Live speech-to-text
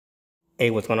Hey,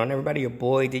 what's going on, everybody? Your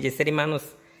boy DJ City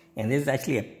Manos, and this is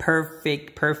actually a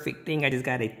perfect thing. I just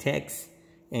got a text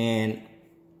and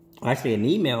actually an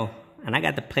email, and I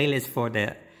got the playlist for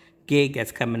the gig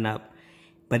that's coming up.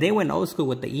 But they went old school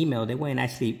with the email. They went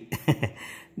actually,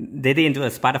 they didn't do a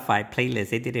Spotify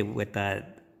playlist. They did it with an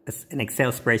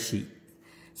Excel spreadsheet.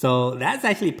 So that's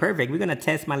actually perfect. We're gonna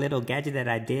test my little gadget that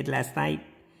I did last night,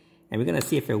 and we're gonna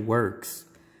see if it works.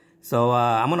 So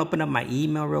I'm gonna open up my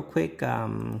email real quick.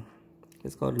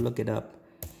 Let's go to look it up.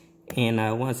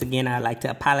 And once again, I'd like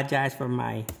to apologize for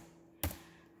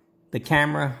the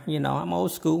camera. You know, I'm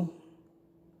old school.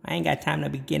 I ain't got time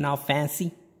to be getting all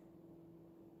fancy.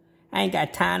 I ain't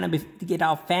got time to get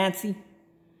all fancy.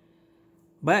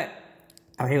 But,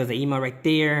 oh, here was the email right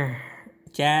there.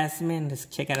 Jasmine, let's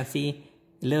check out and see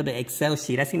a little Excel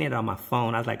sheet. I seen it on my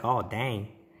phone. I was like, oh, dang.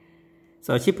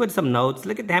 So she put some notes.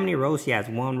 Look at how many rows she has.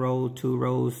 1 row, 2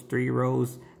 rows, 3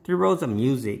 rows. 3 rows of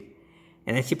music.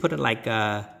 And then she put it like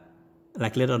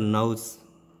little notes.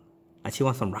 Like she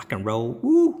wants some rock and roll.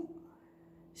 Woo!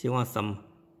 She wants a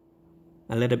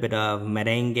little bit of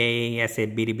merengue. I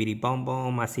said bitty bitty boom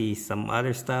boom. I see some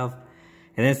other stuff.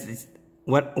 And this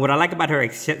what I like about her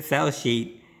Excel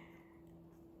sheet.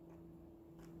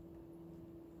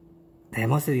 And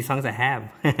most of these songs I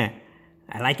have. I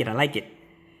like it.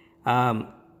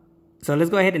 So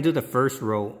let's go ahead and do the first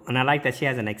row. And I like that she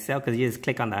has an Excel because you just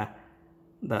click on the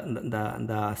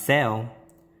cell, and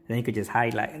then you could just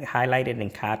highlight it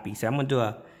and copy. So I'm gonna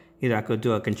do either I could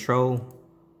do a control,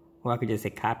 or I could just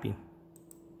say copy.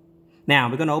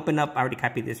 Now we're gonna open up. I already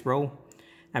copied this row.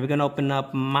 Now we're gonna open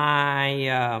up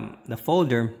my the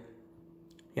folder. You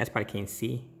guys probably can't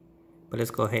see, but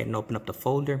let's go ahead and open up the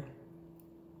folder.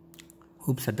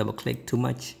 Oops, I double clicked too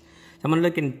much. So I'm gonna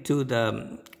look into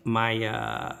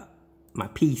my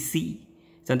PC.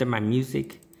 It's under my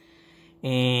music.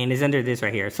 And it's under this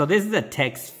right here. So this is a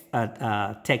text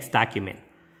document.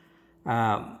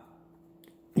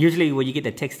 Usually when you get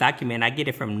the text document, I get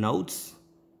it from notes.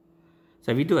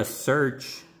 So if you do a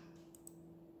search,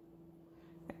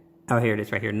 oh, here it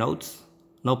is right here, notes,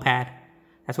 notepad.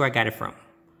 That's where I got it from.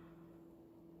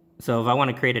 So if I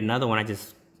want to create another one, I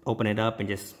just open it up and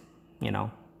just, you know,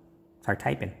 start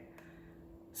typing.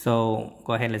 So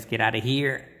go ahead, let's get out of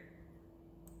here.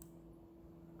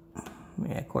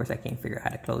 Yeah, of course I can't figure out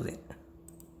how to close it.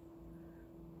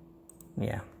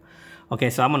 Yeah.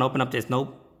 Okay, so I'm gonna open up this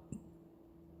note,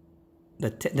 the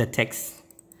text.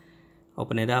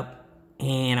 Open it up,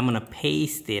 and I'm gonna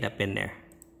paste it up in there.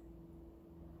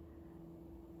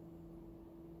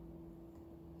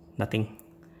 Nothing.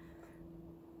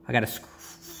 It's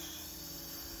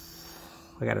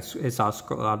all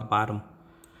scroll out the bottom.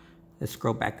 Let's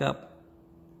scroll back up,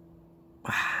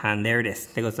 and there it is.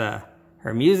 There goes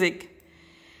her music.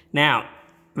 Now,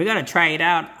 we're going to try it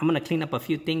out. I'm going to clean up a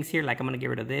few things here. Like I'm going to get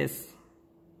rid of this.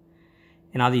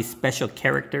 And all these special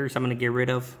characters I'm going to get rid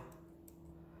of.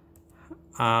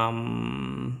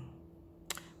 Grupo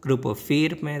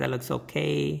Firme, that looks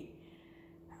okay.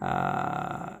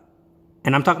 And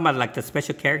I'm talking about like the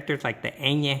special characters, like the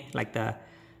Enye, like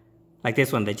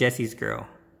this one, the Jesse's Girl.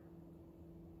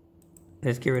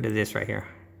 Let's get rid of this right here.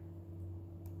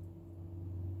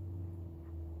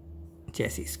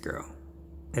 Jesse's Girl.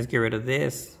 Let's get rid of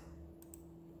this,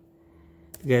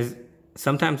 because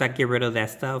sometimes I get rid of that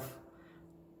stuff,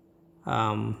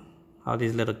 all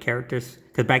these little characters,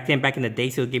 because back in the day,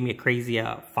 it would give me a crazy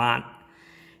font,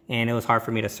 and it was hard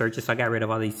for me to search it, so I got rid of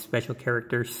all these special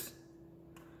characters.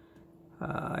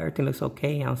 Everything looks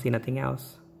okay. I don't see nothing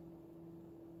else.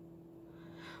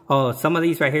 Oh, some of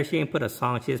these right here, she didn't put a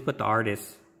song, she just put the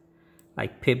artist,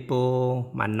 like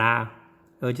Pitbull, Mana.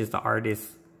 It was just the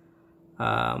artist.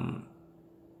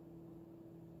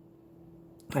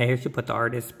 I hear she put the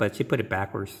artist, but she put it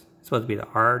backwards. It's supposed to be the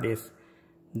artist.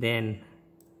 Then,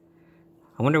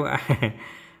 I wonder why.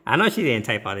 I know she didn't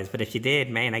type all this, but if she did,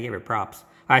 man, I give her props.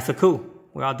 All right, so cool.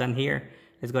 We're all done here.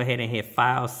 Let's go ahead and hit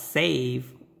File, Save.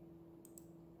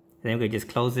 And then we can just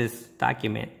close this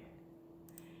document.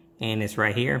 And it's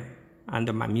right here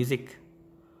under my music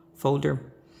folder.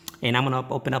 And I'm going to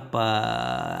open up,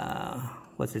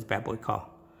 what's this bad boy called?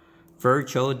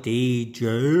 Virtual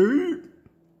DJ.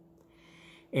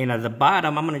 And at the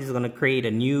bottom, I'm just gonna create a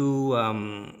new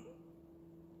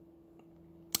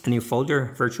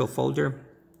folder, virtual folder.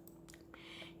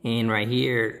 And right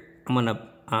here, I'm gonna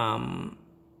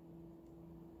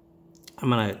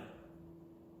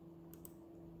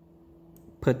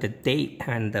put the date,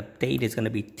 and the date is gonna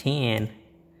be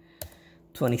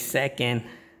 10/22,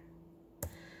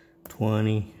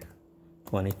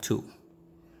 2022.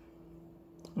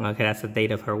 Okay, that's the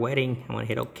date of her wedding. I'm gonna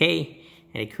hit OK,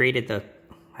 and it created the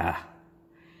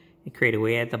It created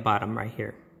way at the bottom right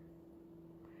here.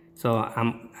 So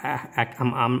I'm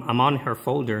on her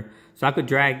folder, so I could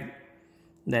drag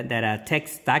that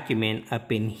text document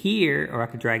up in here, or I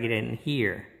could drag it in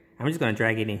here. I'm just gonna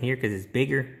drag it in here because it's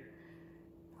bigger.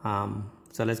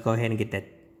 So let's go ahead and get that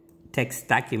text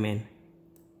document.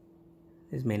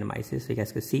 Let's minimize this so you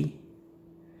guys can see.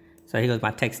 So here goes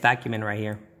my text document right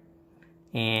here.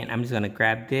 And I'm just gonna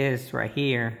grab this right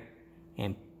here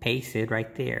and paste it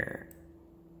right there.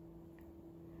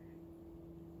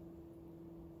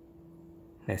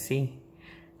 Let's see.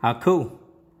 How cool.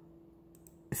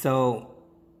 So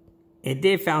it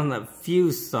did found a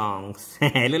few songs.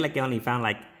 It looked like it only found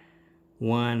like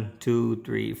 1, 2,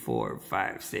 3, 4,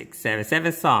 5, 6,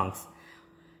 7 songs.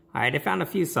 All right, they found a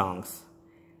few songs.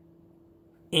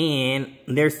 And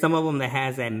there's some of them that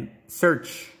has a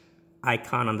search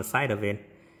icon on the side of it.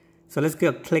 So let's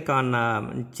go click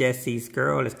on Jesse's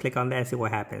Girl. Let's click on that and see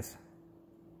what happens.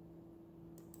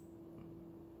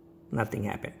 Nothing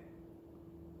happened.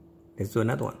 Let's do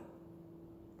another one.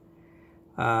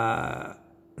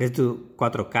 Let's do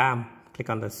 4K. Click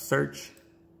on the search.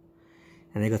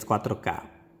 And it goes 4K.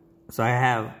 So I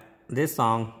have this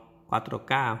song,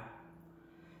 4K.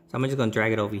 So I'm just going to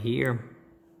drag it over here.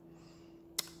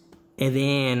 And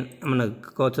then I'm going to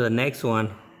go to the next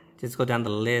one. Just go down the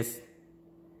list.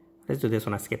 Let's do this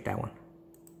one. I skipped that one.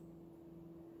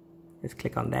 Let's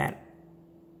click on that.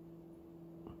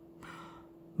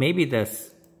 Maybe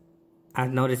this.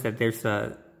 I've noticed that there's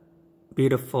a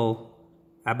beautiful,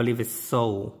 I believe it's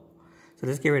soul. So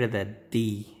let's get rid of the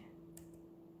D.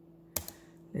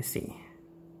 Let's see.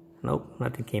 Nope,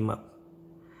 nothing came up.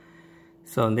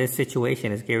 So in this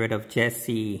situation, let's get rid of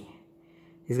Jesse.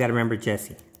 He's got to remember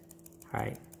Jesse. All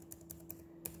right.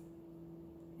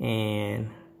 And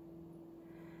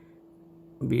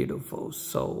beautiful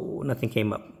soul. Nothing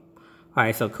came up. All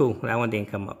right, so cool. That one didn't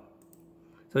come up.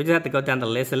 So we just have to go down the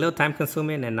list. A little time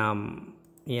consuming and,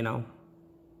 you know,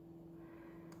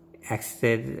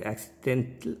 accidentally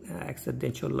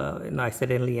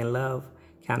in love,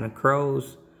 Counting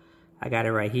Crows. I got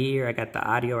it right here. I got the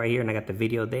audio right here and I got the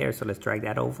video there. So let's drag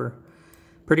that over.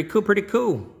 Pretty cool, pretty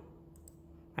cool.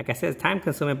 Like I said, it's time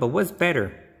consuming, but what's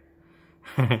better?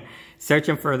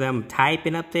 Searching for them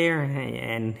typing up there.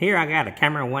 And here I got a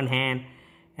camera in one hand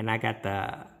and I got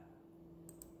the,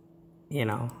 you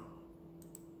know,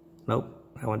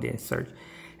 nope, that one didn't search. And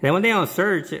then when they don't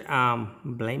search,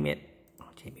 blame it. Oh,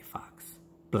 Jamie Foxx.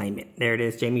 Blame it. There it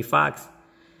is, Jamie Foxx.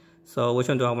 So which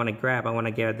one do I want to grab? I want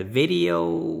to get the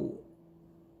video.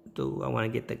 Do I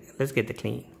want to get the, let's get the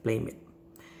clean. Blame it.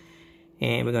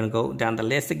 And we're going to go down the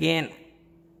list again.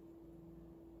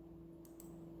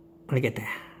 Look at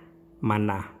that.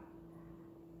 Mana.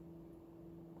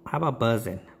 How about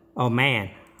buzzing? Oh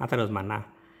man, I thought it was Mana.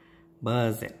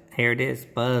 Buzzing. Here it is,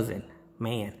 buzzing.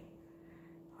 Man.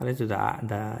 Oh, let's do the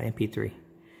MP3.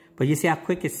 But you see how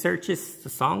quick it searches the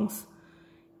songs?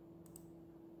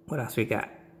 What else we got?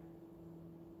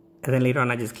 And then later on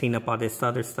I just clean up all this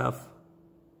other stuff.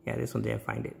 Yeah, this one didn't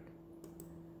find it.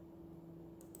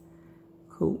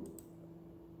 Cool.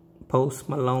 Post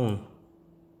Malone.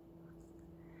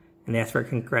 And that's for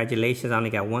congratulations. I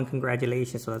only got one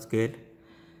congratulations, so that's good.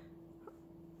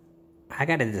 I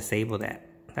gotta disable that.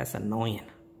 That's annoying.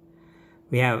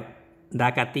 We have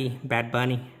Dakati, Bad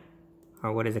Bunny.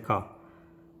 Or what is it called?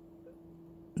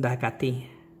 Dakati.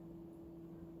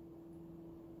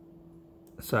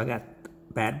 So I got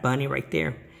Bad Bunny right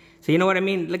there. So you know what I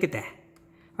mean? Look at that.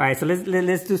 All right, so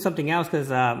let's do something else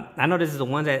because I know this is the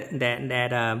one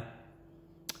that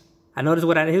I noticed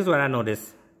here's what I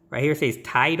noticed. Right here it says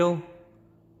title,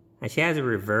 and she has it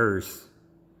reverse.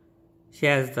 She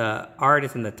has the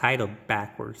artist and the title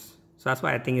backwards. So that's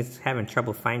why I think it's having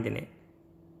trouble finding it.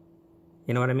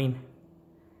 You know what I mean?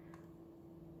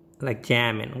 Like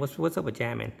jamming. What's up with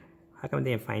jamming? How come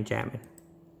they didn't find jamming?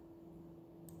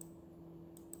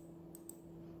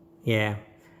 Yeah,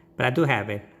 but I do have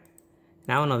it.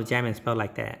 Now I don't know if jamming is spelled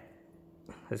like that.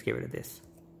 Let's get rid of this.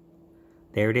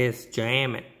 There it is,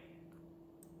 jamming.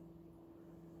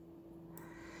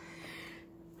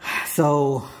 So,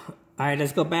 all right,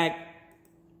 let's go back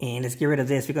and let's get rid of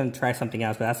this. We're gonna try something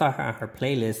else. But I saw her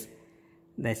playlist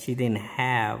that she didn't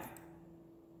have.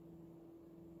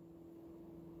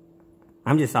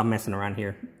 I'm just all messing around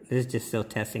here. This is just still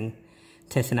testing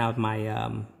out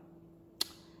my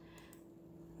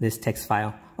this text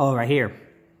file. Oh, right here.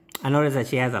 I noticed that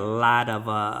she has a lot of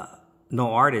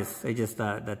no artists. It's just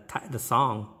the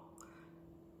song.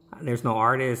 There's no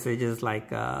artists. It's just like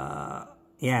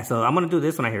yeah. So I'm gonna do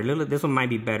this one right here. This one might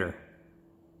be better.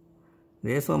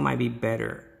 This one might be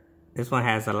better. This one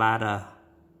has a lot of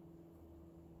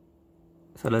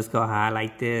So let's go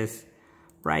highlight this,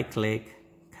 right click,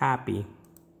 copy.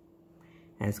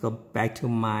 And let's go back to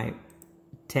my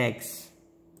text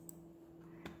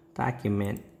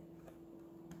document.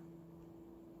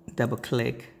 Double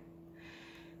click.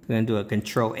 We're gonna do a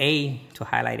Control A to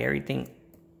highlight everything.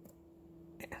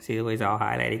 See the way it's all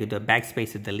highlighted. You can do a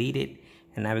backspace to delete it.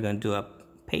 And now we're gonna do a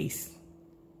paste.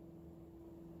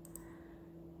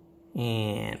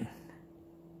 And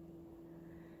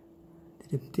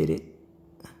did it?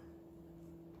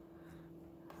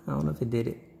 I don't know if it did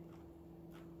it.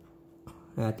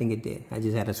 I think it did. I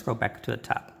just had to scroll back to the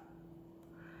top.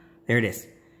 There it is.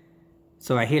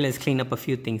 So right here, let's clean up a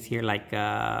few things here, like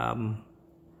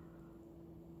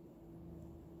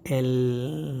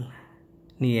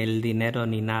ni el dinero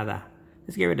ni nada.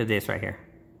 Let's get rid of this right here.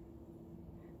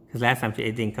 Because last time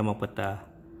it didn't come up with the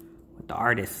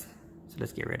artist. So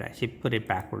let's get rid of it. She put it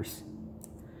backwards.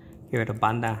 Get rid of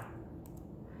banda.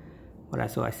 What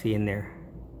else do I see in there?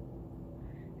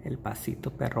 El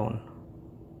pasito perrón.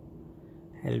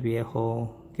 El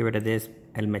viejo. Get rid of this.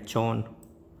 El mechón.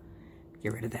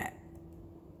 Get rid of that.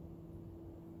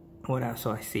 What else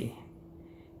do I see?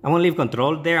 I'm gonna leave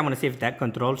control there. I'm gonna see if that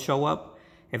control show up.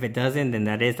 If it doesn't, then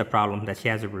that is the problem, that she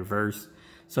has it reversed.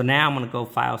 So now I'm gonna go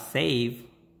File, Save.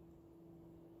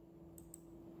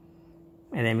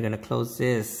 And then we're gonna close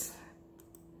this.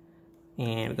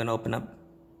 And we're gonna open up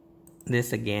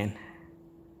this again.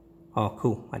 Oh,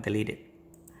 cool, I deleted.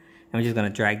 And we're just gonna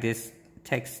drag this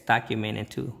text document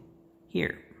into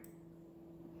here.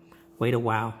 Wait a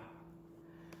while.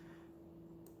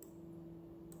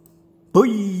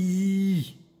 Boy!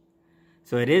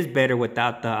 So it is better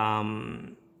without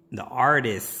the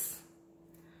artist.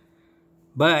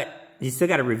 But you still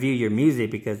gotta review your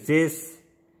music, because this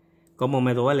Como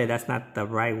Me Duele, that's not the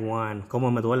right one.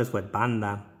 Como Me Duele is with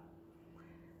banda.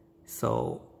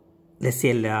 So, let's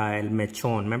see el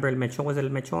mechón. Remember el mechón? Was it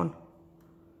el mechón?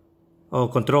 Oh,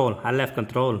 control. I left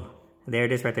control. There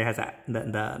it is right there. It has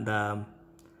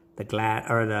the glass,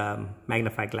 or the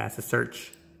magnifying glass, the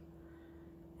search.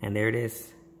 And there it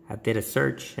is. I did a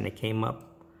search and it came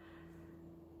up.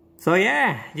 So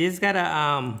yeah, you just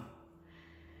gotta,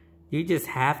 you just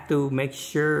have to make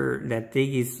sure that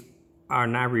these are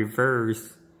not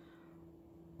reversed,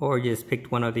 or just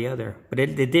picked one or the other. But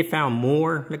they did found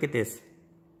more. Look at this.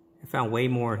 It found way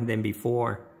more than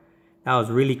before. That was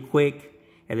really quick.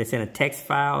 If it's in a text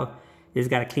file, you just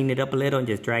gotta clean it up a little and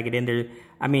just drag it in there.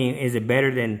 I mean, is it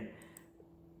better than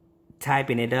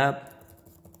typing it up,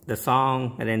 the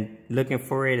song, and then looking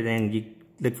for it, and then you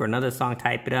look for another song,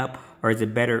 type it up? Or is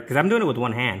it better? Because I'm doing it with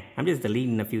one hand. I'm just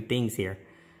deleting a few things here.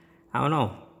 I don't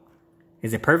know.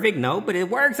 Is it perfect? No, but it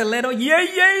works a little. Yay,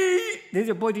 yay! This is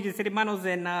your boy, DJ Serimanos,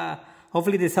 and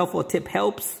hopefully this helpful tip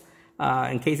helps.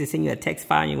 In case they send you a text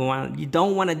file and you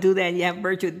don't want to do that and you have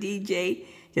Virtual DJ,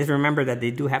 just remember that they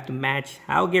do have to match.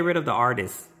 I'll get rid of the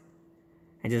artist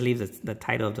and just leave the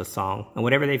title of the song. And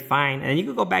whatever they find, and you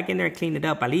can go back in there and clean it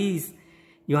up. At least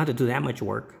you don't have to do that much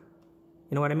work.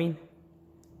 You know what I mean?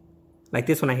 Like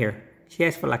this one I hear. She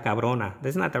asked for La Cabrona.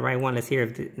 This is not the right one. Let's hear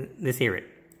it. Let's hear it.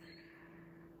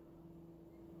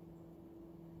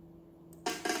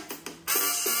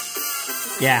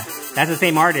 Yeah, that's the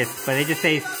same artist, but they just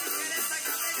say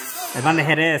Banda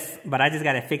Jerez, but I just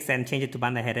gotta fix that and change it to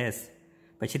Banda Jerez.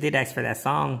 But she did ask for that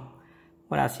song.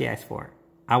 What else she asked for?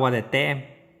 Agua de Té.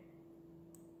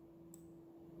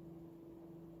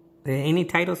 Any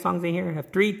title songs in here? I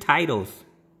have 3 titles.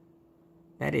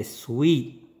 That is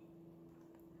sweet.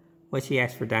 What she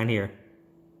asked for down here?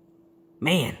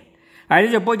 Man. Alright, this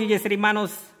is your boy DJ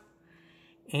Serimanos.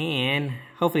 And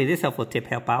hopefully this helpful tip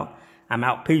help out. I'm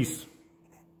out. Peace.